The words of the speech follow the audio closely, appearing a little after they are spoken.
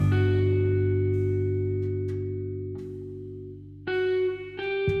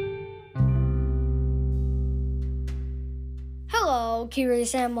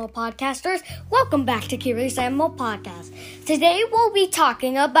Curious Animal Podcasters. Welcome back to Curious Animal Podcast. Today we'll be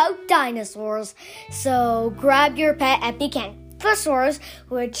talking about dinosaurs. So grab your pet Epicanthosaurus,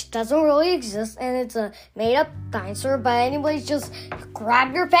 which doesn't really exist, and it's a made-up dinosaur. But anyways, just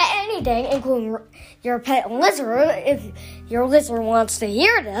grab your pet anything, including your pet lizard, if your lizard wants to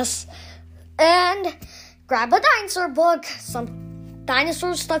hear this. And grab a dinosaur book, some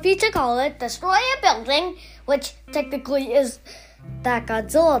dinosaur stuffy to call it, destroy a building, which technically is that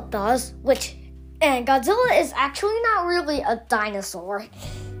Godzilla does, and Godzilla is actually not really a dinosaur.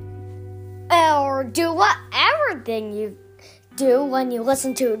 Or do whatever thing you do when you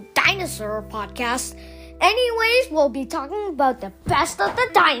listen to a dinosaur podcast. Anyways, we'll be talking about the best of the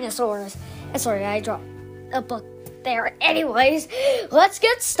dinosaurs. Sorry, I dropped a book there. Anyways, let's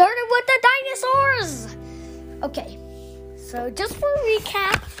get started with the dinosaurs. Okay, so just for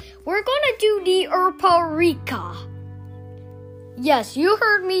recap, we're going to do the Urparika. Yes, you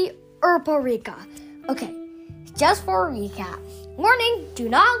heard me, Urparika. Okay, just for a recap. Warning, do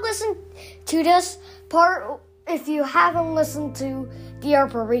not listen to this part if you haven't listened to the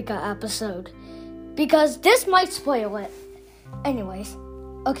Urparika episode, because this might spoil it. Anyways,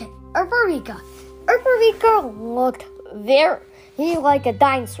 okay, Urparika. Urparika looked very like a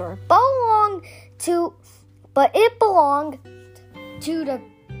dinosaur, but it belonged to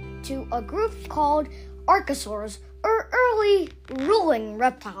a group called Archosaurs, or early ruling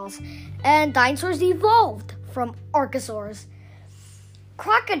reptiles, and dinosaurs evolved from Archosaurs.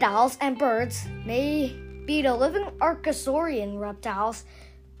 Crocodiles and birds may be the living Archosaurian reptiles.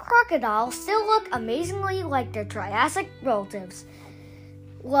 Crocodiles still look amazingly like their Triassic relatives.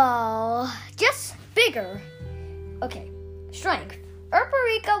 Well, just bigger. Okay, strength.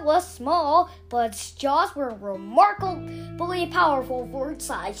 Urparika was small, but its jaws were remarkably powerful for its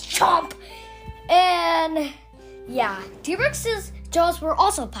size. Chomp! And yeah, T-Rex's jaws were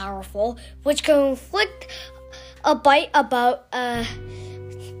also powerful, which could inflict a bite about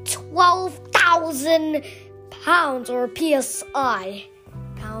 12,000 pounds, or PSI,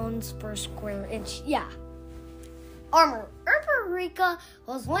 pounds per square inch. Yeah. Armor. Urparika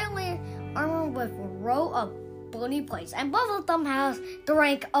was lightly armored with a row of bony plates, and both of them has the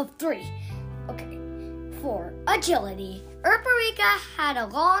rank of 3. Okay. 4. Agility. Urparika had a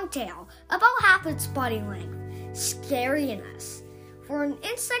long tail, about half its body length. Scariness. For an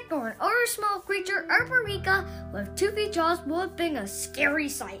insect or an other small creature, Urparika with toothy jaws would have been a scary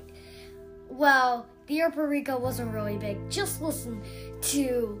sight. Well, the Urparika wasn't really big. Just listen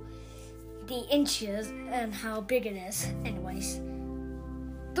to the inches and how big it is. Anyways.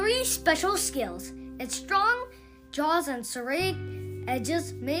 3 special skills. Its strong jaws and serrated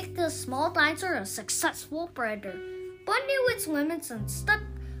edges make the small dinosaur a successful predator, but knew its limits and stuck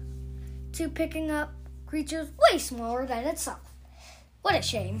to picking up creatures way smaller than itself. What a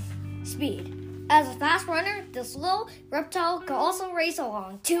shame. Speed. As a fast runner, this little reptile could also race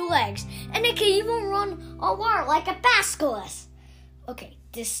along 2 legs, and it can even run on water like a basilisk. Okay,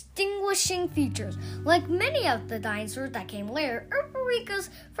 distinguishing features. Like many of the dinosaurs that came later, Urparika's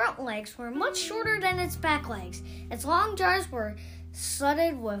front legs were much shorter than its back legs. Its long jaws were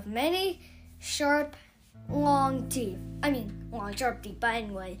studded with many sharp, long teeth. Sharp teeth, but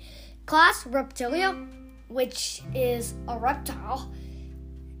anyway. Class Reptilia, which is a reptile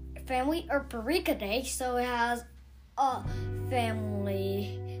family, Urparicidae, so it has a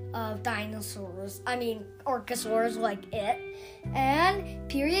family of dinosaurs, Archosaurs like it, and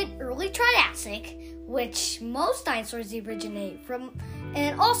period early Triassic, which most dinosaurs originate from,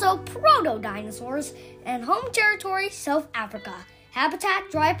 and also proto-dinosaurs, and home territory, South Africa. Habitat,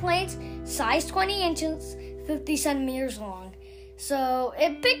 dry plains, size 20 inches, 50 centimeters long. So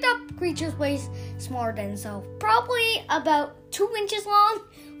it picked up creatures way smaller than itself, probably about 2 inches long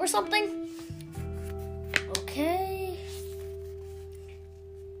or something. Okay.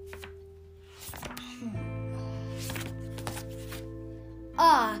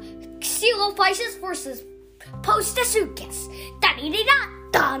 Coelophysis versus Postosuchus.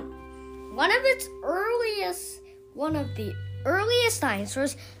 Dun. One of the earliest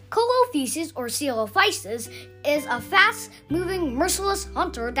dinosaurs, Coelophysis or Coelophysis, is a fast-moving, merciless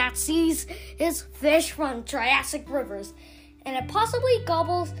hunter that seizes his fish from Triassic rivers, and it possibly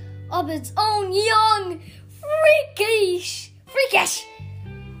gobbles up its own young. Freakish!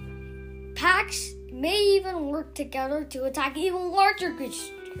 Packs may even work together to attack even larger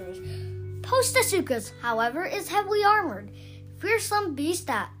creatures. Postosuchus, however, is heavily armored, fearsome beast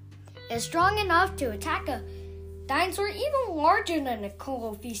that is strong enough to attack a dinosaur even larger than the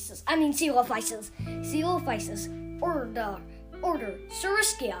Coelophysis. Coelophysis, or the order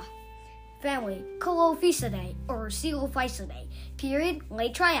Saurischia. family Coelophysidae or Coelophysidae. Period,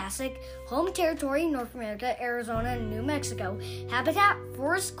 late Triassic. Home territory, North America, Arizona, and New Mexico. Habitat,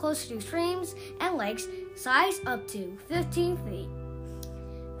 forests close to streams and lakes. Size up to 15 feet.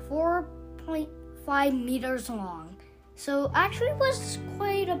 4.5 meters long. So actually was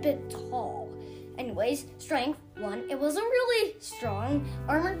quite a bit tall. Anyways, strength 1. It wasn't really strong.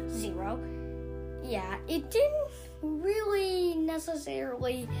 Armor 0. Yeah, it didn't really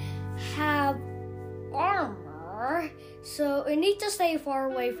necessarily have armor, so it needs to stay far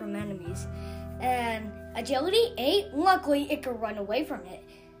away from enemies. And agility 8. Luckily, it could run away from it.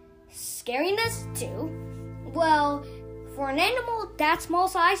 Scariness 2. Well, for an animal that small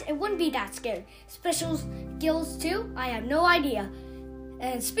size, it wouldn't be that scary. Special skills 2. I have no idea.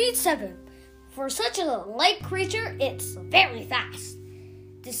 And speed 7. For such a light creature, it's very fast.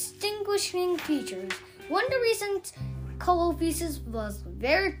 Distinguishing features. One of the reasons Coelophysis was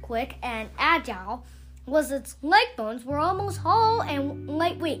very quick and agile was its leg bones were almost hollow and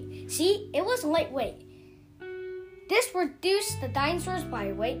lightweight. See, it was lightweight. This reduced the dinosaur's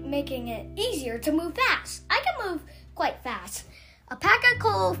body weight, making it easier to move fast. I can move quite fast. A pack of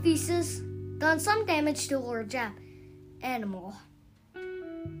Coelophysis done some damage to a large animal.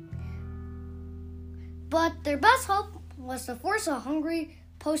 But their best hope was to force a hungry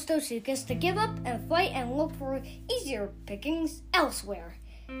Postosuchus to give up and fight and look for easier pickings elsewhere.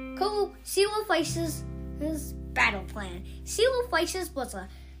 Coelophysis' battle plan. Coelophysis was a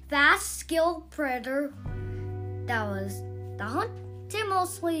fast, skilled predator that was the hunted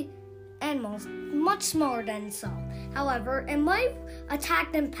mostly animals much smaller than itself. However, it might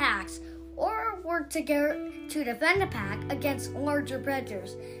attack in packs or work together to defend the pack against larger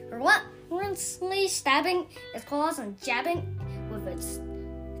predators. Relentlessly stabbing its claws and jabbing with its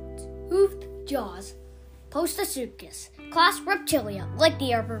toothed jaws. Postosuchus. Class Reptilia, like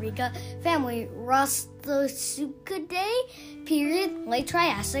the Arboricua. Family Rostossuchidae. Period, late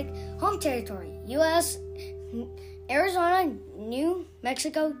Triassic. Home territory, U.S., Arizona, New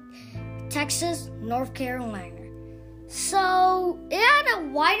Mexico, Texas, North Carolina. So, it had a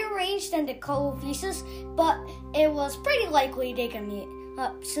wider range than the Coelophysis, but it was pretty likely they could meet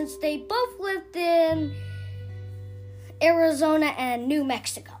up since they both lived in Arizona and New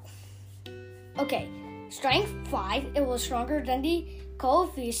Mexico. Okay, strength 5. It was stronger than the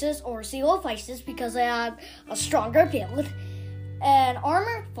Coelophysis or Coelophysis because it had a stronger build. And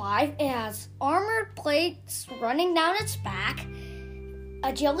armor 5. It has armored plates running down its back.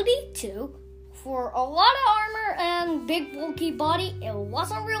 Agility 2. For a lot of armor and big bulky body, it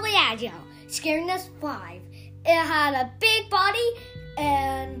wasn't really agile. Scariness 5. It had a big body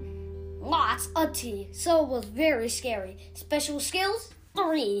and lots of teeth, so it was very scary. Special skills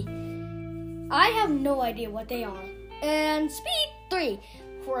 3. I have no idea what they are. And speed 3.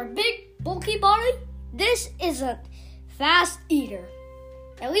 For a big bulky body, this isn't fast either.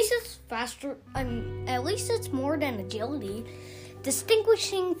 At least it's faster. At least it's more than agility.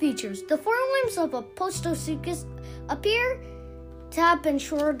 Distinguishing features. The forelimbs of a Postosuchus appear to have been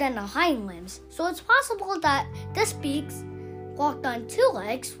shorter than the hind limbs, so it's possible that this beaks walked on 2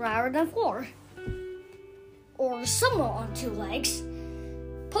 legs rather than 4, or somewhat on 2 legs.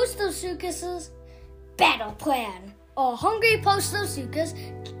 Postosuchus' battle plan. A hungry Postosuchus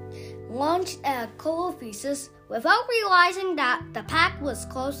launched at Coelophysis without realizing that the pack was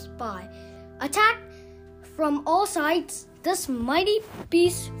close by. Attacked from all sides, this mighty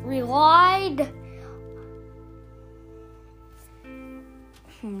beast relied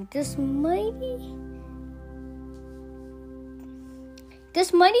This mighty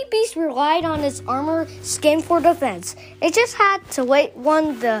beast relied on its armor skin for defense. It just had to wait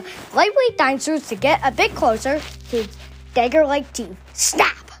one the lightweight dinosaurs to get a bit closer to its dagger-like teeth.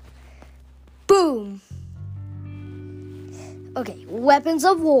 Snap! Boom! Okay, weapons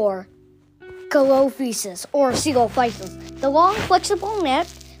of war. Coelophysis, or Coelophysis. The long, flexible neck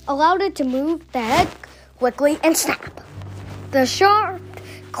allowed it to move the head quickly and snap. The sharp,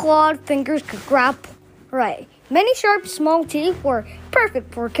 clawed fingers could grab prey. Many sharp, small teeth were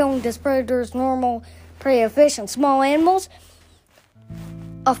perfect for killing this predator's normal prey of fish and small animals.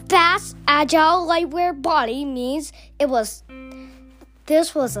 A fast, agile, lightweight body means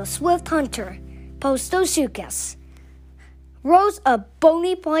this was a swift hunter, Postosuchus. Rows of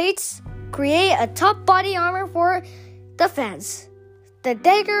bony plates create a tough body armor for defense. The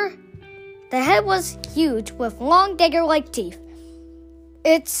head was huge with long dagger-like teeth.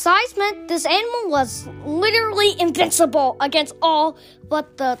 Its size meant this animal was literally invincible against all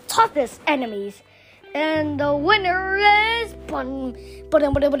but the toughest enemies. And the winner is Time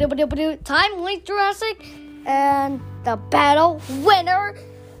Late Jurassic, and the battle winner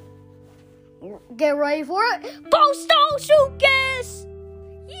Get ready for it. Postosuchus!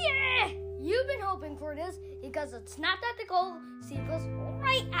 Yeah! You've been hoping for this because it snapped at the Coelophysis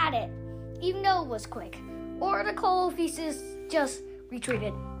right at it, even though it was quick. Or the Coelophysis just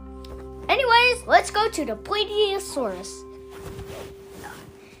retreated. Anyways, let's go to the Plateosaurus.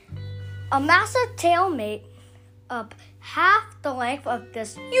 A massive tail made up half the length of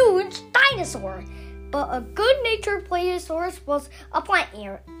this huge dinosaur. But a good-natured Plateosaurus was a plant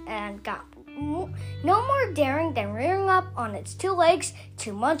eater and got no more daring than rearing up on its two legs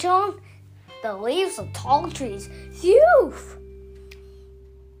to munch on the leaves of tall trees. Phew!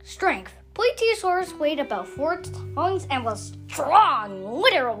 Strength. Plateosaurus weighed about 4 tons and was strong,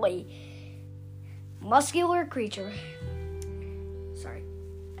 literally. Muscular creature.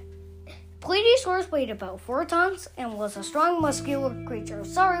 Plateosaurus weighed about 4 tons and was a strong, muscular creature.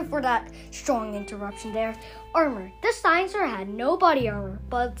 Sorry for that strong interruption there. Armor. This dinosaur had no body armor,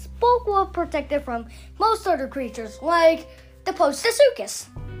 but its bulk was protected from most other creatures, like the Postosuchus.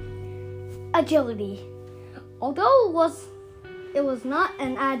 Agility. Although it was not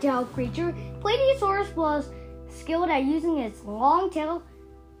an agile creature, Plateosaurus was skilled at using its long tail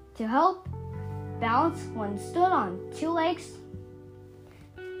to help balance when stood on 2 legs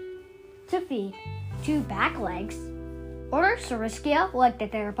to feed, 2 back legs. Order Saurischia, like the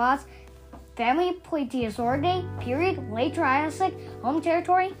theropods. Family Plateosauridae, period, late Triassic, home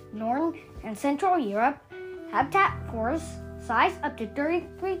territory, Northern and Central Europe. Habitat, forest, size up to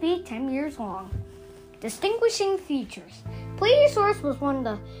 33 feet, 10 meters long. Distinguishing features. Plateosaurus was one of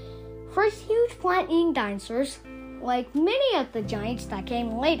the first huge plant-eating dinosaurs. Like many of the giants that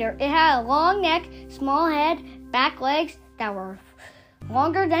came later, it had a long neck, small head, back legs that were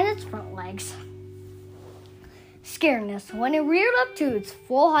longer than its front legs. Scariness. When it reared up to its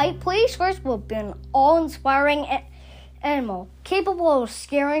full height, Plateosaurus would be an awe-inspiring animal, capable of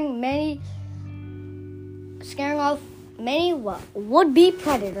scaring off many would-be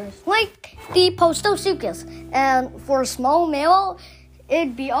predators, like the Postosuchus. And for a small mammal,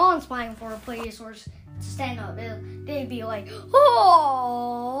 it'd be awe-inspiring for a Plateosaurus to stand up. They'd be like,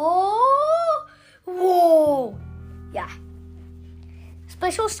 oh, whoa, yeah.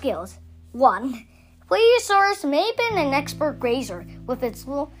 Special skills. 1. Plateosaurus may have been an expert grazer with its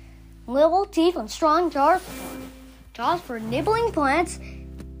little teeth and strong jaws for nibbling plants.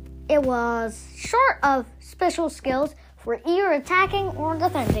 It was short of special skills for either attacking or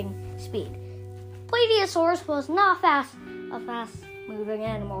defending. Speed. Plateosaurus was not a fast-moving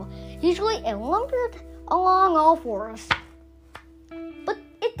animal. Usually it lumbered along all fours, but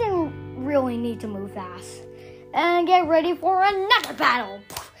it didn't really need to move fast. And get ready for another battle.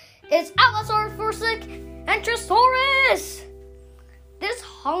 It's Allosaurus versus Kentrosaurus. This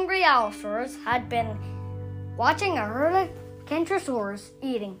hungry Allosaurus had been watching a herd of Kentrosaurus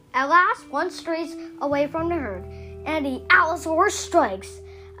eating. At last, one strays away from the herd, and the Allosaurus strikes.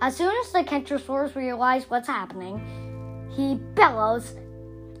 As soon as the Kentrosaurus realizes what's happening, he bellows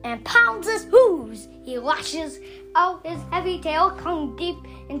and pounds his hooves. He lashes out his heavy tail, cutting deep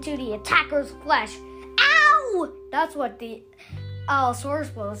into the attacker's flesh. Ow! That's what the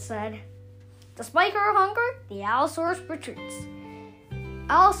Allosaurus said. Despite her hunger, the Allosaurus retreats.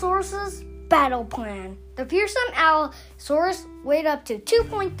 Allosaurus' battle plan. The fearsome Allosaurus weighed up to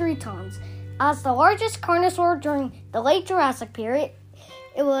 2.3 tons. As the largest carnivore during the late Jurassic period,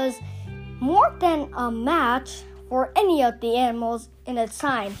 it was more than a match for any of the animals in its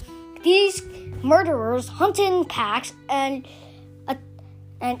time. These murderers hunted in packs and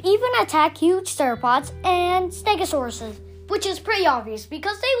even attacked huge theropods and stegosauruses, which is pretty obvious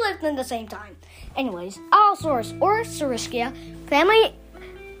because they lived in the same time. Anyways, Allosaurus or Saurischia, family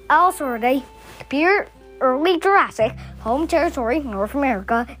Allosauridae, appeared early Jurassic, home territory North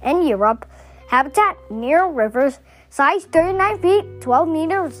America and Europe, habitat near rivers, size 39 feet, 12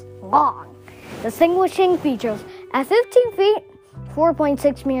 meters long. Distinguishing features. At 15 feet,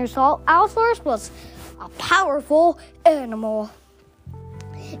 4.6 meters tall, Allosaurus was a powerful animal.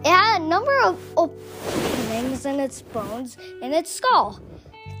 It had a number of openings in its bones and its skull.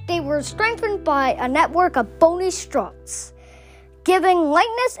 They were strengthened by a network of bony struts, giving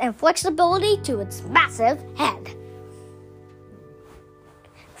lightness and flexibility to its massive head.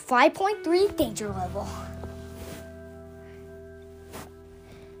 5.3 danger level.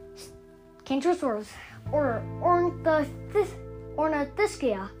 Kentrosaurus or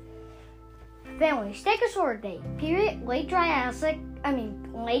Ornithischia. Family Stegosauridae. Period. Late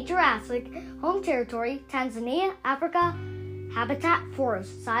Jurassic, home territory, Tanzania, Africa, habitat,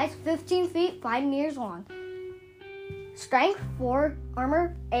 forest, size 15 feet, 5 meters long. Strength 4,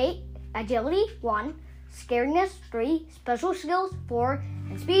 armor 8, agility 1, Scariness 3, Special Skills 4,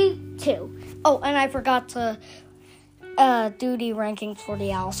 and Speed 2. Oh, and I forgot to do the rankings for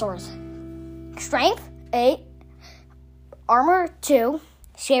the Allosaurus. Strength 8, Armor 2,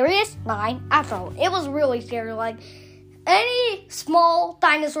 Scariest 9. After all, it was really scary. Like, any small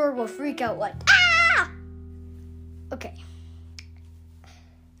dinosaur will freak out like, ah! Okay.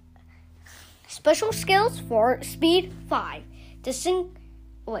 Special Skills 4, Speed 5.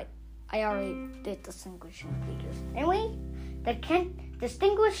 I already did distinguishing features. Anyway,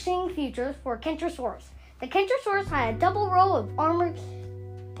 distinguishing features for Kentrosaurus. The Kentrosaurus had a double row of armor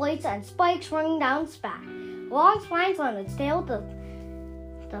plates and spikes running down its back. Long spines on its tail to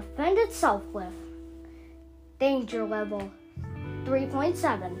defend itself with. Danger level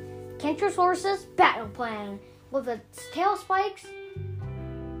 3.7. Kentrosaurus' battle plan. With its tail spikes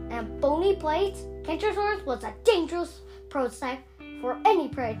and bony plates, Kentrosaurus was a dangerous prospect for any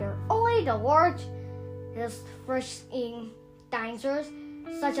predator. Only the largest fish-eating dinosaurs,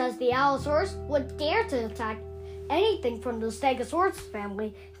 such as the Allosaurus, would dare to attack anything from the Stegosaurus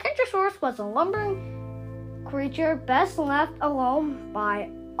family. Kentrosaurus was a lumbering creature best left alone by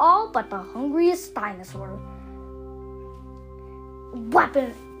all but the hungriest dinosaur.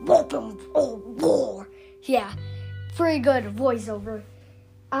 Weapons of war. Yeah, pretty good voiceover.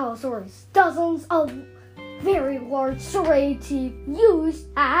 Allosaurus, dozens of very large serrated teeth used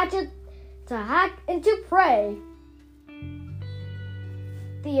hatchet to hack into prey.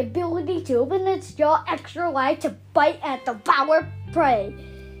 The ability to open its jaw extra wide to bite and devour prey.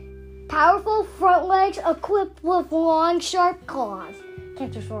 Powerful front legs equipped with long, sharp claws.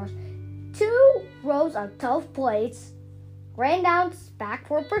 Kentrosaurus. 2 rows of tough plates ran down its back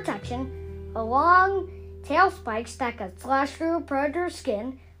for protection. A long tail spikes that could slash through a predator's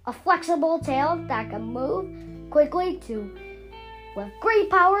skin. A flexible tail that can move quickly with great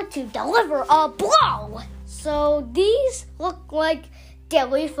power to deliver a blow. So these look like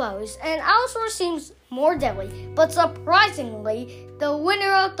deadly foes, and Allosaurus seems more deadly. But surprisingly, the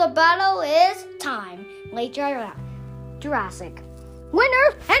winner of the battle is time. Late Jurassic.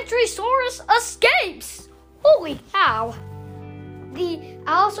 Winner, Henrysaurus escapes! Holy cow! The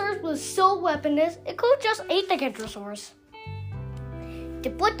Allosaurus was so weaponless, it could have just ate the Kentrosaurus.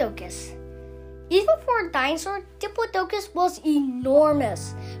 Diplodocus. Even for a dinosaur, Diplodocus was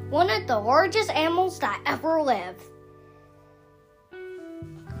enormous. One of the largest animals that ever lived.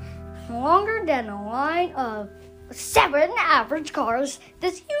 Longer than a line of 7 average cars,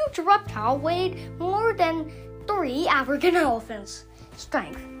 this huge reptile weighed more than 3 African elephants.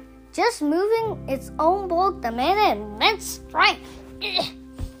 Strength. Just moving its own bulk demanded immense strength.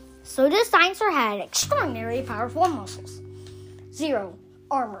 So this dinosaur had extraordinarily powerful muscles. 0.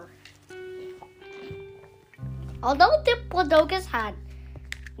 Armor. Although Diplodocus had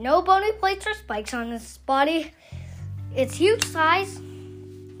no bony plates or spikes on its body, its huge size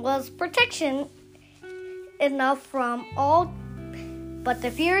was protection enough from all but the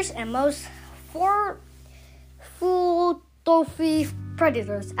fierce and most full-toothed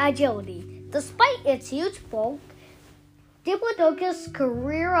predators. Agility. Despite its huge bulk, Diplodocus could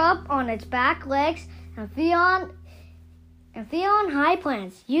rear up on its back legs and flee on high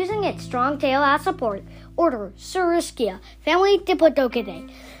plants, using its strong tail as support. Order Saurischia. Family Diplodocidae.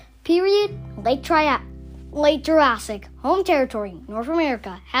 Period Late Jurassic. Home territory North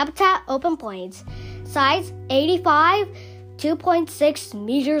America. Habitat open plains. Size 85, 26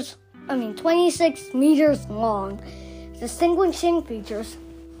 meters long. Distinguishing features.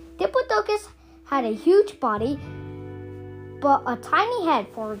 Diplodocus had a huge body, but a tiny head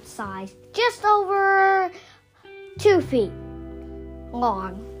for its size, just over 2 feet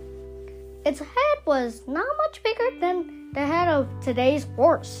long. Its head was not much bigger than the head of today's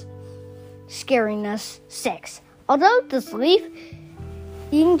horse. Scariness 6. Although this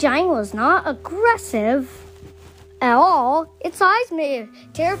leaf-eating giant was not aggressive at all, its size made a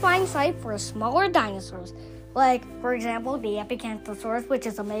terrifying sight for smaller dinosaurs. Like, for example, the Epicanthosaurus, which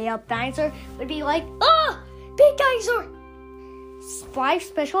is a made-up dinosaur, would be like, big dinosaur! 5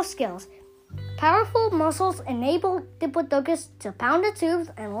 special skills. Powerful muscles enable Diplodocus to pound its hooves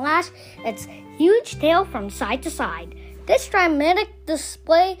and lash its huge tail from side to side. This dramatic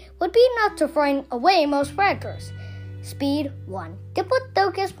display would be enough to frighten away most predators. Speed 1.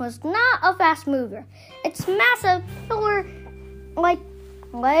 Diplodocus was not a fast mover. Its massive pillar-like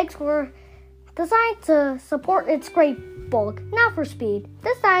legs were designed to support its great bulk, not for speed.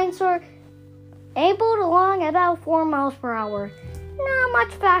 This dinosaur ambled along at about 4 miles per hour. Not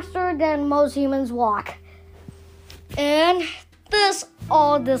much faster than most humans walk. And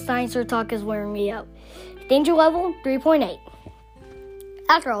all this dinosaur talk is wearing me out. Danger level 3.8.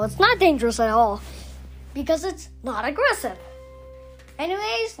 After all, it's not dangerous at all. because it's not aggressive.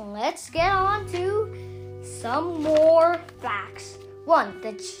 Anyways, let's get on to some more facts. 1.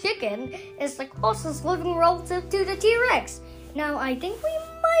 The chicken is the closest living relative to the T-Rex. Now, I think we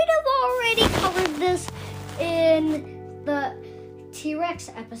might have already covered this in the T-Rex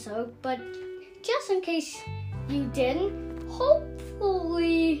episode, but just in case you didn't,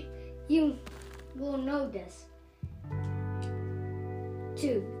 hopefully you will know this.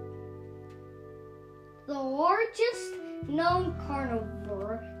 2. The largest known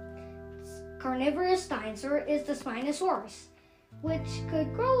carnivorous dinosaur is the Spinosaurus, which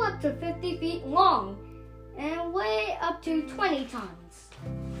could grow up to 50 feet long and weigh up to 20 tons.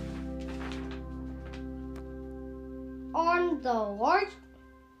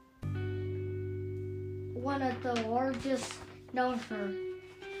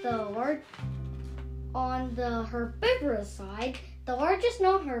 On the herbivorous side, the largest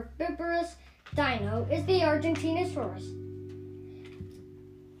known herbivorous dino is the Argentinosaurus.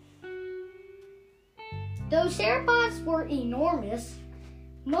 Though sauropods were enormous,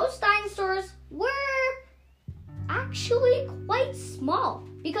 most dinosaurs were actually quite small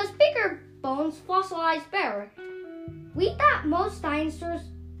because bigger bones fossilized better. We thought most dinosaurs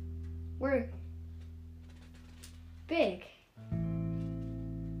were big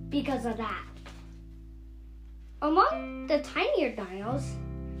because of that. Among the tinier dinos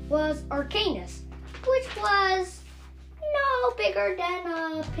was Arcanus, which was no bigger than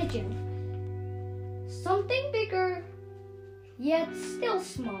a pigeon. Something bigger, yet still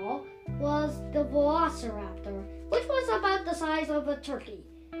small, was the Velociraptor, which was about the size of a turkey.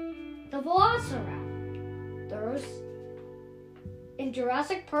 The Velociraptors in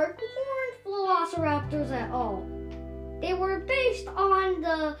Jurassic Park weren't velociraptors at all. They were based on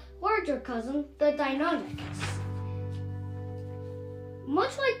the larger cousin, the Deinonychus.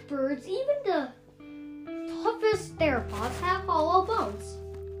 Much like birds, even the toughest theropods have hollow bones.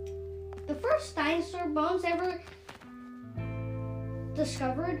 The first dinosaur bones ever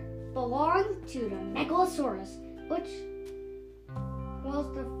discovered belonged to the Megalosaurus,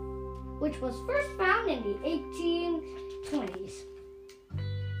 which was first found in the 1820s.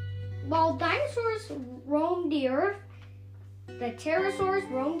 While dinosaurs roamed the earth, the pterosaurs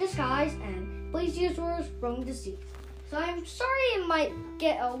roamed the skies, and plesiosaurs roamed the seas. So I'm sorry it might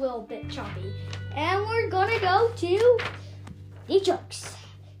get a little bit choppy. And we're gonna go to the jokes.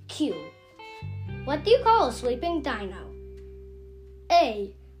 Q. What do you call a sleeping dino?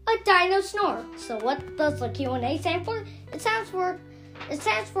 A dino snore. So what does the Q&A stand for? It stands for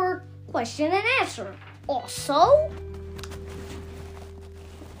question and answer. Also,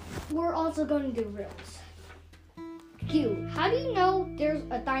 we're also going to do riddles. Q. How do you know there's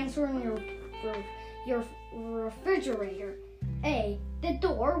a dinosaur in your refrigerator? A. The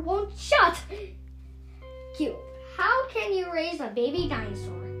door won't shut. Q. How can you raise a baby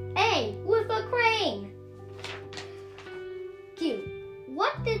dinosaur? A. With a crane. Q.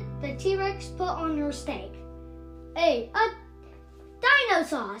 What did the T-Rex put on her steak? A. Dino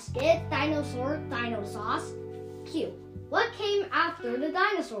sauce. Get dinosaur, dino sauce. Q. What came after the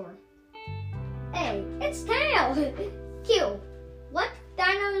dinosaur? A. Its tail. Q. What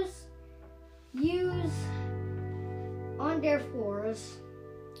dinos use on their floors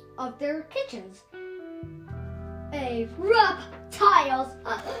of their kitchens? A. Reptiles.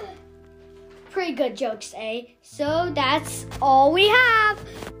 Pretty good jokes, eh? So that's all we have.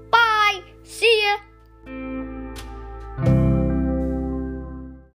 Bye. See ya.